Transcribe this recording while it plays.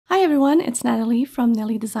Hi everyone, it's Natalie from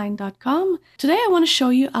nellydesign.com. Today I want to show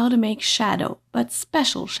you how to make shadow, but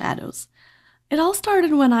special shadows. It all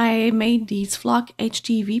started when I made these flock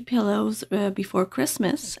HTV pillows before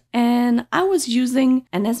Christmas, and I was using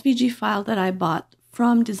an SVG file that I bought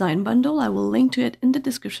from Design Bundle. I will link to it in the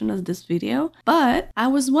description of this video. But I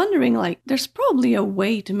was wondering, there's probably a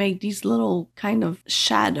way to make these little kind of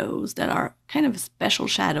shadows that are kind of special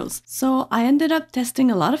shadows. So I ended up testing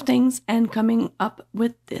a lot of things and coming up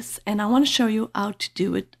with this, and I want to show you how to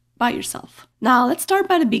do it by yourself. Now let's start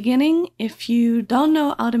by the beginning. If you don't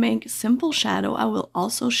know how to make a simple shadow, I will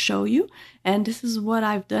also show you, and this is what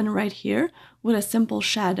I've done right here with a simple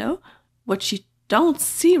shadow. What you don't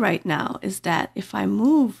see right now is that if I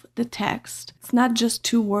move the text, it's not just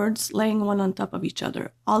two words laying one on top of each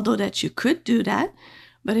other, although that you could do that.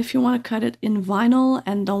 But if you want to cut it in vinyl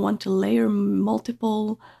and don't want to layer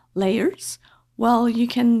multiple layers, well, you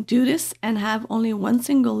can do this and have only one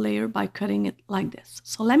single layer by cutting it like this.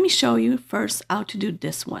 So let me show you first how to do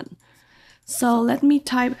this one. So let me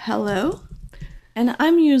type hello, and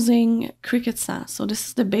I'm using Cricut Sans. So this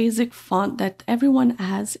is the basic font that everyone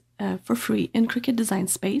has for free in Cricut Design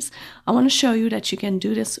Space. I want to show you that you can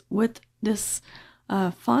do this with this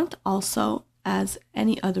font also as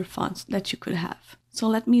any other fonts that you could have. So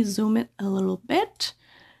let me zoom it a little bit,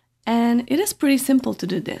 and it is pretty simple to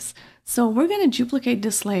do this. So we're going to duplicate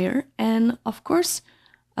this layer, and of course,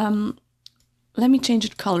 let me change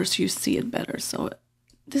the color so you see it better. So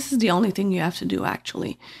this is the only thing you have to do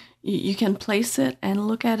actually. You can place it and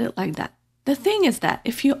look at it like that. The thing is that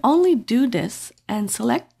if you only do this and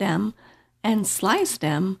select them and slice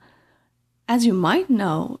them, as you might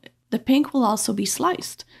know, the pink will also be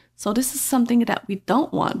sliced. So this is something that we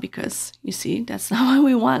don't want, because you see, that's not what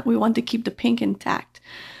we want. We want to keep the pink intact.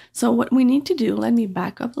 So what we need to do, let me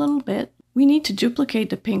back up a little bit. We need to duplicate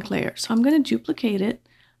the pink layer. So I'm going to duplicate it.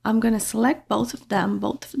 I'm going to select both of them,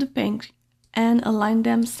 both of the pink, and align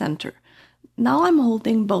them center. Now I'm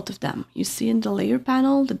holding both of them. You see in the layer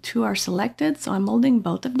panel, the two are selected. So I'm holding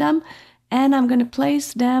both of them, and I'm going to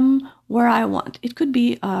place them where I want. It could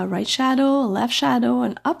be a right shadow, a left shadow,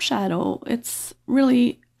 an up shadow. It's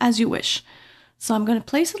really as you wish. So I'm going to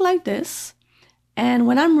place it like this. And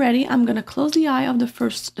when I'm ready, I'm going to close the eye of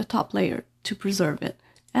the top layer to preserve it.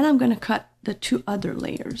 And I'm going to cut the two other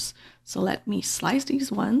layers. So let me slice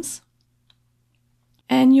these ones.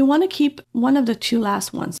 And you want to keep one of the two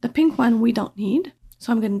last ones. The pink one we don't need.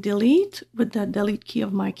 So I'm going to delete with the delete key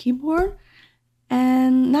of my keyboard.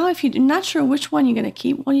 And now if you're not sure which one you're going to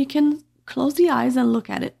keep, well, you can close the eyes and look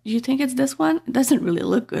at it. Do you think it's this one? It doesn't really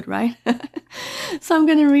look good, right? So I'm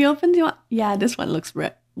going to reopen the one. Yeah, this one looks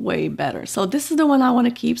way better. So this is the one I want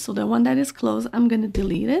to keep. So the one that is closed, I'm going to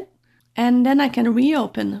delete it. And then I can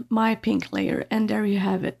reopen my pink layer, and there you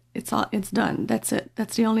have it. It's done. That's it.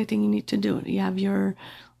 That's the only thing you need to do. You have your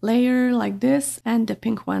layer like this and the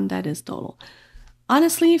pink one that is total.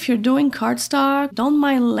 Honestly, if you're doing cardstock, don't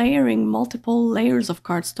mind layering multiple layers of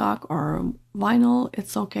cardstock or vinyl.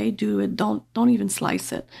 It's okay. Do it. Don't even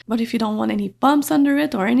slice it. But if you don't want any bumps under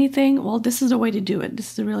it or anything, well, this is the way to do it.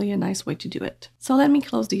 This is really a nice way to do it. So let me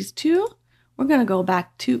close these two. We're going to go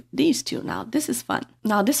back to these two now. This is fun.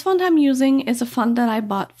 Now, this font I'm using is a font that I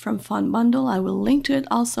bought from Font Bundle. I will link to it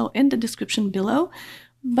also in the description below.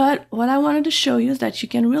 But what I wanted to show you is that you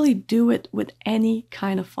can really do it with any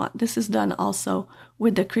kind of font. This is done also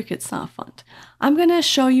with the Cricut Sans font. I'm going to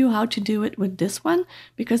show you how to do it with this one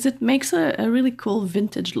because it makes a really cool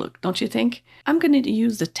vintage look, don't you think? I'm going to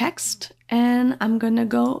use the text, and I'm going to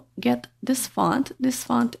go get this font. This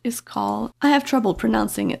font is called, I have trouble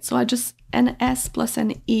pronouncing it, so I just an S plus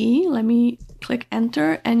an E. Let me click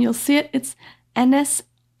enter, and you'll see it. It's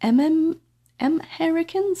NSMM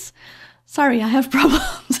Hurricanes. Sorry, I have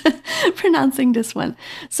problems pronouncing this one.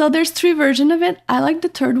 So there's 3 versions of it. I like the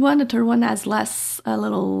third one. The third one has less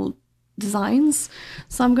little designs.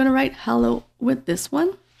 So I'm going to write hello with this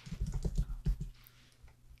one.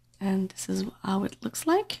 And this is how it looks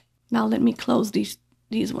like. Now let me close these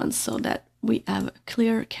ones so that we have a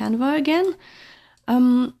clear Canva again.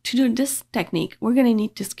 To do this technique, we're going to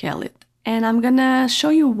need to scale it. And I'm going to show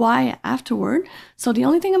you why afterward. So the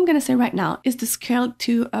only thing I'm going to say right now is to scale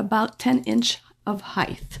to about 10 inch of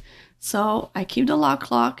height. So I keep the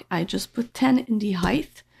lock. I just put 10 in the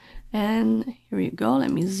height. And here you go.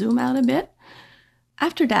 Let me zoom out a bit.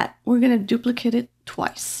 After that, we're going to duplicate it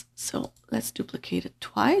twice. So let's duplicate it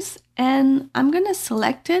twice. And I'm going to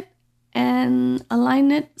select it and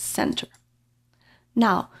align it center.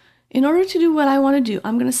 Now, in order to do what I want to do,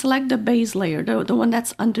 I'm going to select the base layer, the one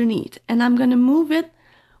that's underneath, and I'm going to move it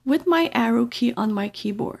with my arrow key on my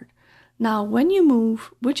keyboard. Now, when you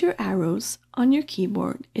move with your arrows on your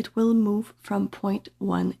keyboard, it will move from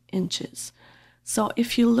 0.1 inches. So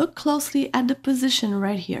if you look closely at the position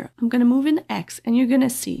right here, I'm going to move in X and you're going to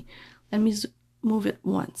see. Let me move it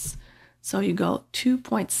once. So you go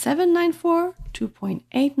 2.794,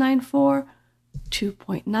 2.894,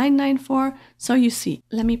 2.994. So you see,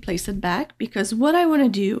 let me place it back because what I want to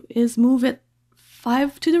do is move it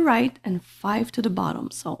 5 to the right and 5 to the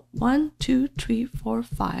bottom. So 1, 2, 3, 4,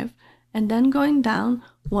 5. And then going down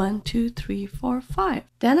 1, 2, 3, 4, 5.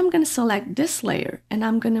 Then I'm going to select this layer and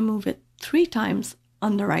I'm going to move it 3 times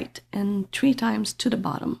on the right and 3 times to the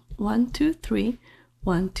bottom. 1, 2, 3,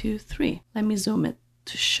 1, 2, 3. Let me zoom it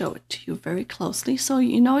to show it to you very closely. So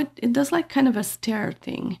you know it does like kind of a stair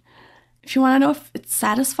thing. If you want to know if it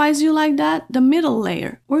satisfies you like that, the middle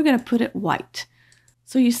layer, we're going to put it white.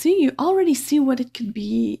 So you see, you already see what it could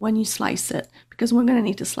be when you slice it, because we're going to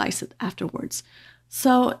need to slice it afterwards.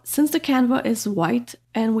 So since the canvas is white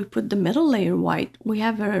and we put the middle layer white, we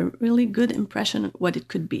have a really good impression of what it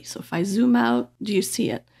could be. So if I zoom out, do you see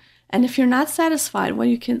it? And if you're not satisfied, well,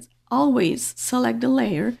 you can always select the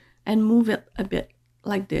layer and move it a bit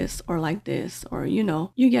like this, or you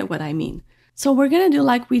know, you get what I mean. So we're going to do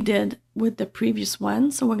like we did with the previous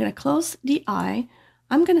one. So we're going to close the eye.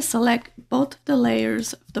 I'm going to select both the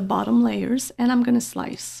layers, the bottom layers, and I'm going to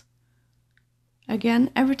slice. Again,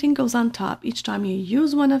 everything goes on top. Each time you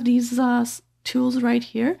use one of these tools right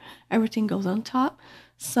here, everything goes on top.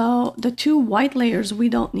 So the 2 white layers we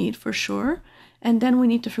don't need for sure. And then we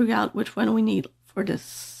need to figure out which one we need for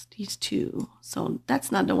these 2. So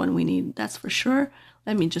that's not the one we need, that's for sure.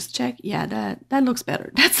 Let me just check. Yeah, that looks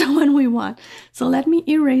better. That's the one we want. So let me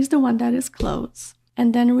erase the one that is closed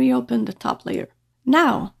and then reopen the top layer.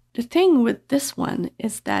 Now, the thing with this one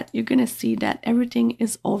is that you're going to see that everything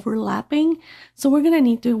is overlapping. So we're going to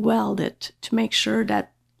need to weld it to make sure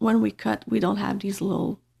that when we cut, we don't have these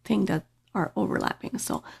little things that are overlapping.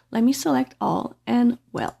 So let me select all and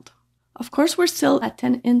weld. Of course, we're still at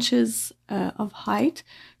 10 inches of height.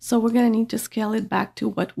 So we're going to need to scale it back to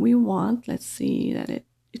what we want. Let's see that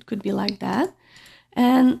it could be like that.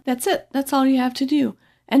 And that's it. That's all you have to do.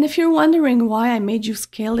 And if you're wondering why I made you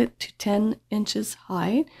scale it to 10 inches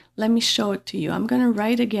high, let me show it to you. I'm going to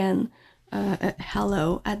write again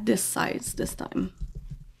hello at this size this time.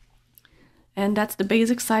 And that's the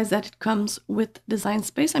basic size that it comes with Design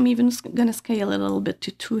Space. I'm even going to scale it a little bit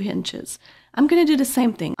to 2 inches. I'm going to do the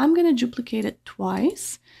same thing. I'm going to duplicate it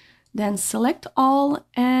twice, then select all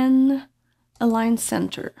and align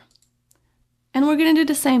center. And we're going to do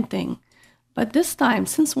the same thing. But this time,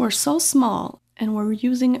 since we're so small, and we're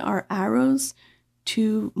using our arrows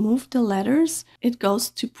to move the letters, it goes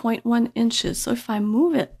to 0.1 inches. So if I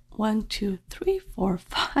move it 1, 2, 3, 4,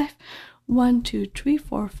 5, 1, 2, 3,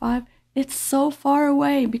 4, 5, it's so far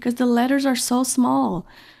away because the letters are so small.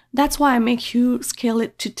 That's why I make you scale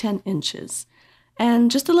it to 10 inches. And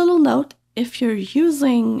just a little note, if you're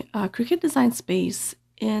using Cricut Design Space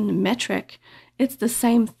in metric, it's the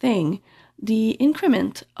same thing. The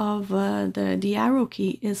increment of the arrow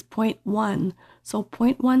key is 0.1. So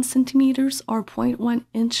 0.1 centimeters or 0.1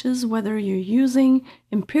 inches, whether you're using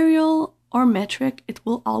imperial or metric, it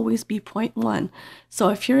will always be 0.1. So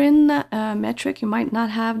if you're in metric, you might not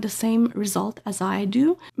have the same result as I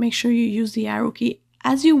do. Make sure you use the arrow key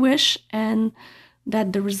as you wish and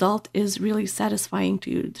that the result is really satisfying to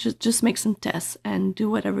you. Just make some tests and do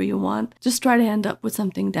whatever you want. Just try to end up with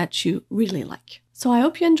something that you really like. So I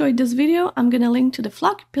hope you enjoyed this video. I'm going to link to the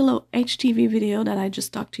flock pillow HTV video that I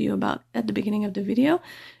just talked to you about at the beginning of the video.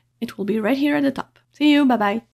 It will be right here at the top. See you. Bye-bye.